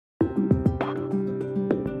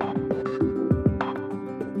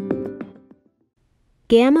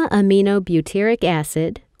Gamma-aminobutyric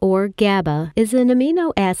acid, or GABA, is an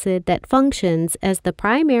amino acid that functions as the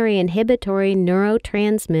primary inhibitory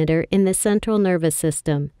neurotransmitter in the central nervous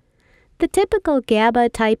system. The typical GABA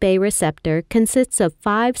type A receptor consists of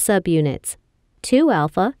 5 subunits, 2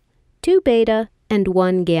 alpha, 2 beta, and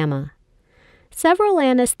 1 gamma. Several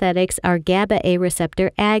anesthetics are GABA-A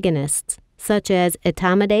receptor agonists, such as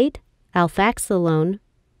etomidate, alfaxolone,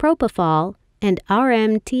 propofol, and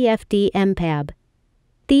RMTFD-MPAB.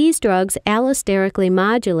 These drugs allosterically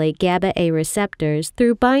modulate GABA-A receptors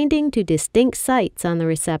through binding to distinct sites on the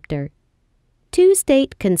receptor.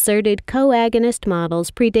 Two-state concerted coagonist models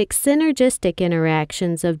predict synergistic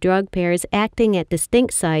interactions of drug pairs acting at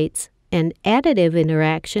distinct sites and additive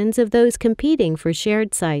interactions of those competing for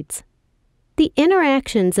shared sites. The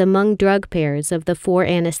interactions among drug pairs of the 4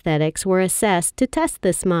 anesthetics were assessed to test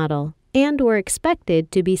this model and were expected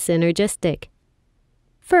to be synergistic.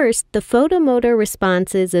 First, the photomotor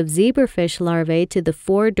responses of zebrafish larvae to the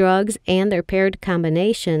 4 drugs and their paired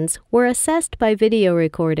combinations were assessed by video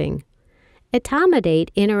recording. Etomidate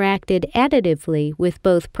interacted additively with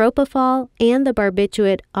both propofol and the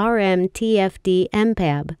barbiturate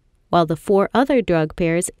RMTFD-MPAB, while the 4 other drug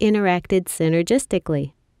pairs interacted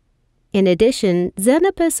synergistically. In addition,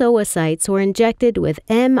 Xenopus oocytes were injected with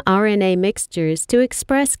mRNA mixtures to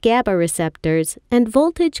express GABA receptors, and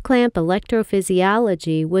voltage clamp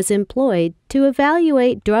electrophysiology was employed to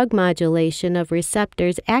evaluate drug modulation of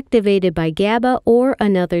receptors activated by GABA or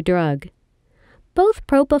another drug. Both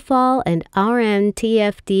propofol and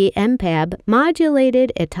RMTFD-MPAB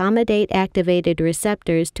modulated etomidate-activated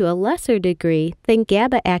receptors to a lesser degree than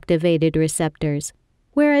GABA-activated receptors,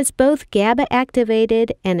 whereas both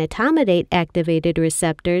GABA-activated and etomidate-activated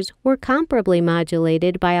receptors were comparably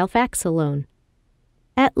modulated by alfaxolone.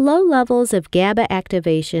 At low levels of GABA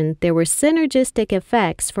activation, there were synergistic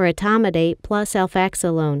effects for etomidate plus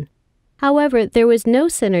alfaxolone. However, there was no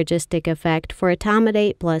synergistic effect for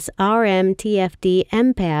etomidate plus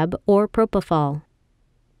RMTFD-MPAB or propofol.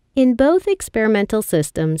 In both experimental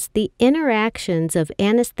systems, the interactions of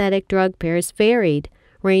anesthetic drug pairs varied,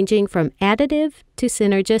 ranging from additive to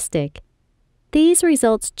synergistic. These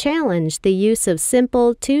results challenge the use of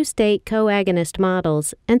simple 2-state coagonist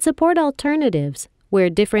models and support alternatives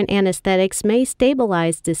where different anesthetics may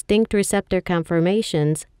stabilize distinct receptor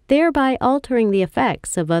conformations, thereby altering the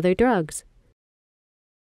effects of other drugs.